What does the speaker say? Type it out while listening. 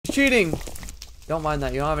He's cheating. Don't mind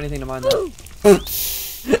that. You don't have anything to mind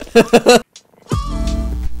that.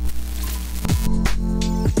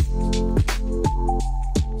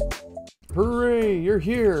 Hooray! You're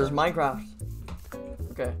here. This is Minecraft.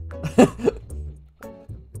 Okay.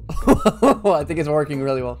 I think it's working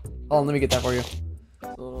really well. Hold on, let me get that for you. It's a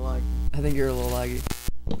little lag. I think you're a little laggy.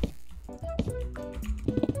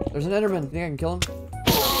 There's an Enderman. Think I can kill him?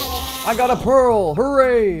 I got a pearl!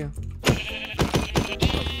 Hooray!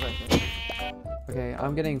 Okay,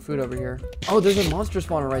 I'm getting food over here. Oh, there's a monster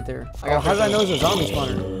spawner right there. Oh, how did I know there's a zombie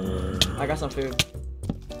spawner? I got some food.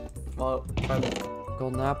 Well, trying to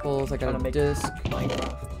Golden apples. I got a disc.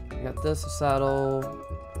 Minecraft. I got this, a saddle.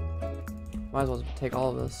 Might as well take all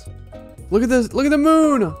of this. Look at this! Look at the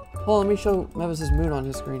moon! Hold on, let me show Memphis' moon on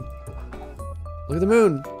his screen. Look at the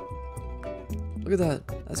moon! Look at that.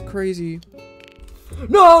 That's crazy.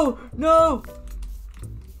 No! No! You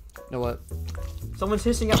know what? Someone's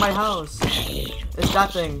hissing at my house. It's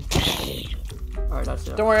that thing. Alright, that's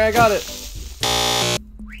it. Don't worry, I got it.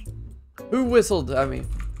 Who whistled at me?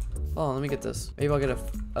 Hold on, let me get this. Maybe I'll get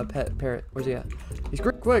a pet parrot. Where's he at? He's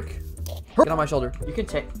quick. Get on my shoulder. You can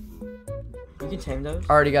tame those?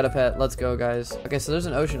 I already got a pet. Let's go, guys. Okay, so there's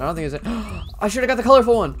an ocean. I don't think there's a... I should have got the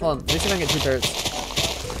colorful one. Hold on. Let me see if I can get 2 parrots.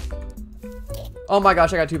 Oh my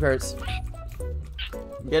gosh, I got 2 parrots.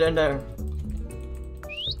 Get in there.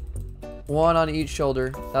 1 on each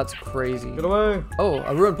shoulder. That's crazy. Get away. Oh,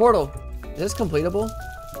 a ruined portal. Is this completable?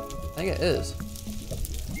 I think it is.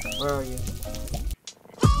 Where are you?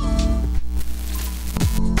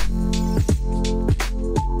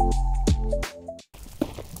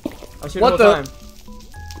 I shoot What the whole the? time.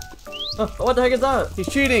 Oh, what the heck is that? He's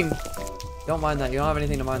cheating. Don't mind that. You don't have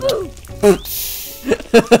anything to mind that.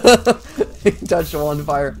 He touched one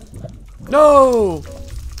fire. No! I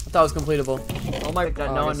thought it was completable. Oh my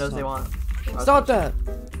god, no one knows they want. Stop that!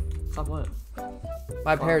 Stop what?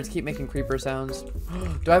 My parrots keep making creeper sounds.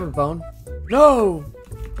 Do I have a bone? No!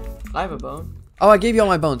 I have a bone. Oh, I gave you all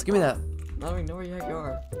my bones. Give me that. I don't even know where the heck you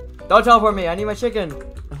are. Don't teleport me. I need my chicken.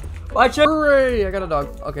 My chicken. Hooray! I got a dog.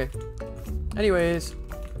 Okay. Anyways.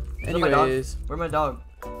 Where's my dog? Where's my dog?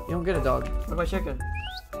 You don't get a dog. Where's my chicken?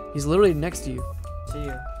 He's literally next to you. See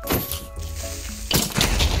you.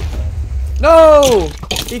 No!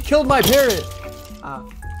 He killed my parrot. Ah.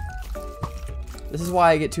 This is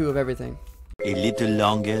why I get 2 of everything. A little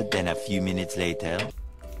longer than a few minutes later.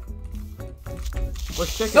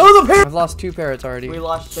 What's chicken? No, the parrot! I've lost 2 parrots already. We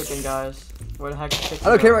lost chicken, guys. Where the heck is chicken? I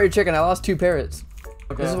don't care about your chicken. I lost 2 parrots.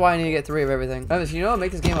 Okay. This is why I need to get 3 of everything. Memphis, you know what would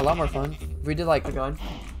make this game a lot more fun? If we did like A gun?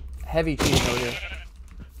 heavy cheating over here.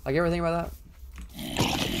 Like, you ever think about that?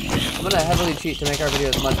 I'm gonna heavily cheat to make our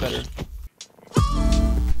videos much better.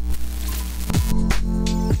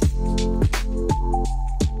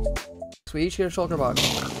 So we each get a shulker box.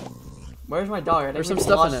 Where's my dog? There's some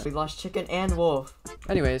stuff in it. We lost chicken and wolf.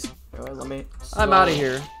 Anyways, Alright, let me. I'm out of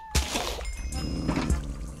here.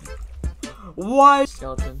 Why?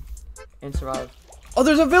 Skeleton. And survive. Oh,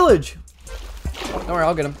 there's a village! Don't worry,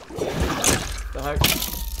 I'll get him. The heck?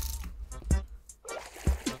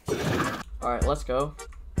 Alright, let's go.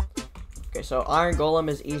 Okay, so Iron Golem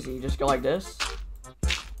is easy. Just go like this.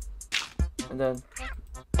 And then...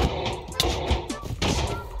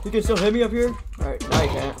 You can still hit me up here? Alright, now you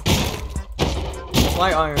can't. That's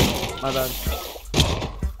my iron. My bad.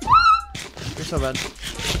 You're so bad.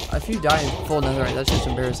 If you die in full netherite, that's just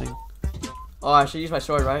embarrassing. Oh, I should use my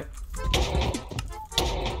sword, right?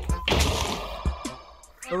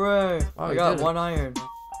 Hooray! Oh, I got 1 iron.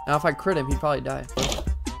 Now if I crit him, he'd probably die.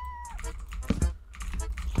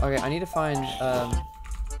 Okay, I need to find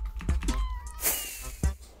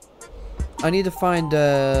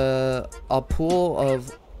a pool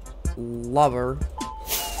of lava.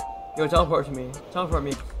 Yo, teleport to me. Teleport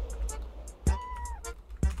me.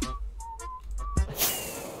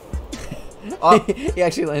 Oh, He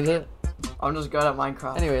actually landed it. I'm just good at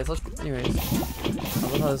Minecraft. Anyways, I thought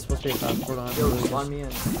it was supposed to be a fast forward on it. Yo, spawn me in.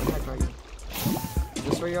 Where the heck are you? Is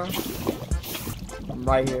this where you are? I'm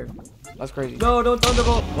right here. That's crazy. No, don't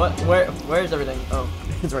thunderbolt. What? Where is everything? Oh,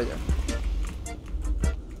 It's right there.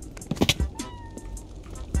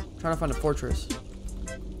 Trying to find a fortress.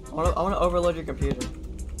 I wanna overload your computer.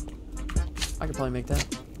 I could probably make that.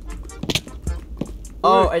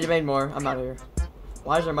 Oh, I made more. I'm out of here.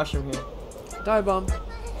 Why is there a mushroom here? Die bomb.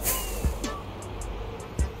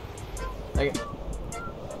 Like,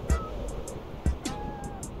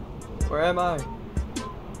 where am I?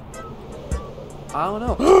 I don't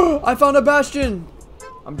know. I found a bastion.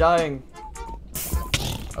 I'm dying.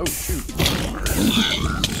 Oh shoot.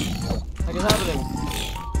 What is happening?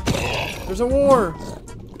 There's a war.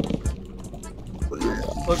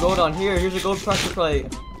 Put gold on here. Here's a gold pressure plate.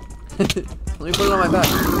 Let me put it on my back.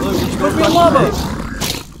 Look, it's Go gold be in pressure lava! plate.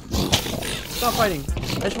 Stop fighting.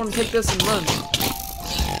 I just want to take this and run.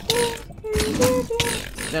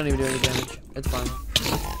 They don't even do any damage. It's fine.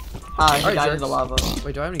 Ah, he Alright, died in jerks. the lava.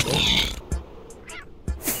 Wait, do I have any gold?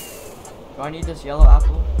 Do I need this yellow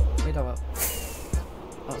apple? What are you talking about?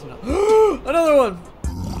 Oh, it's not. Another one!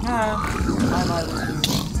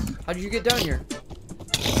 How did you get down here?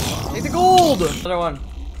 Take the gold! Another one.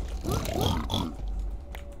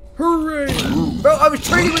 Hooray! Bro, I was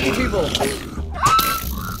trading with you people!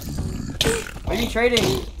 What are you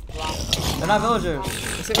trading? They're not villagers.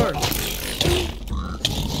 Yes, they were.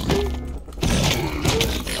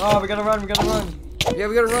 Oh, we gotta run, we gotta run. Yeah,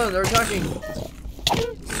 we gotta run. They're attacking.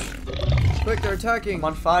 Quick, they're attacking. I'm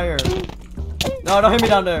on fire. No, don't hit me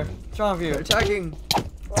down there. What's wrong with you? They're attacking.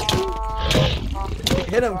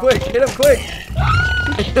 Hit him quick! Hit him quick!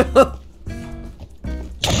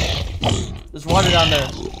 There's water down there.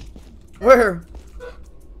 Where?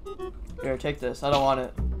 Here, take this. I don't want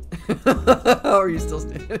it. How are you still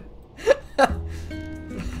standing? I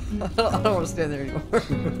don't want to stand there anymore. I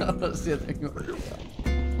don't want to stand there anymore.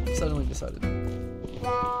 Suddenly decided.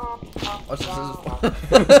 Watch this.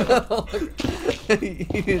 You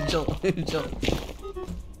need to chill. You need to chill.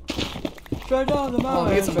 Straight down the Oh, let mountain.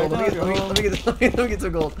 me get some gold. Let me get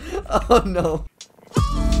some gold. Oh no.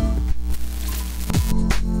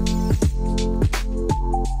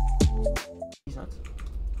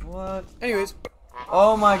 What? Anyways,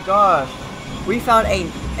 Oh my gosh. We found a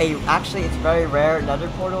actually it's very rare nether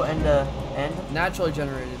portal in the end. naturally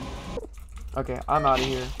generated. Okay, I'm out of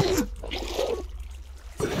here.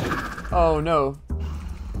 Oh no.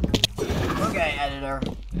 Okay, editor.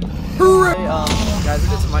 Hooray! Hey, Guys, we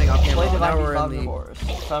did some mining off camera. play Now Divine we're in Cloud the.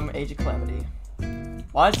 Forest from Age of Calamity.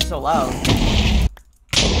 Why is it so loud?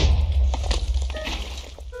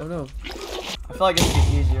 Oh no. I feel like it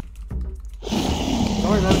should be easier. Don't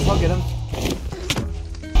worry, man. I'll get him.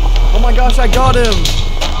 Oh my gosh, I got him!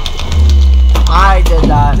 I did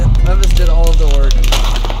that. Memphis did all of the work.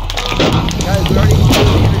 Guys, we already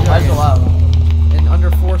completed the Ender Why is it Dragon loud? in under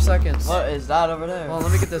 4 seconds. What is that over there? Hold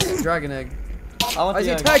on, let me get this dragon egg. I want Why is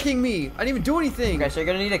the he egg. attacking me? I didn't even do anything. Okay, so you're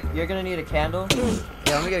gonna need a candle.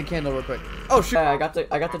 Yeah, let me get a candle real quick. Oh shoot! Okay,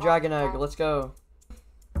 I got the dragon egg. Let's go.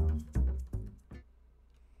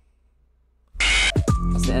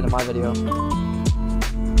 That's the end of my video.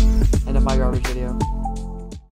 End of my garbage video.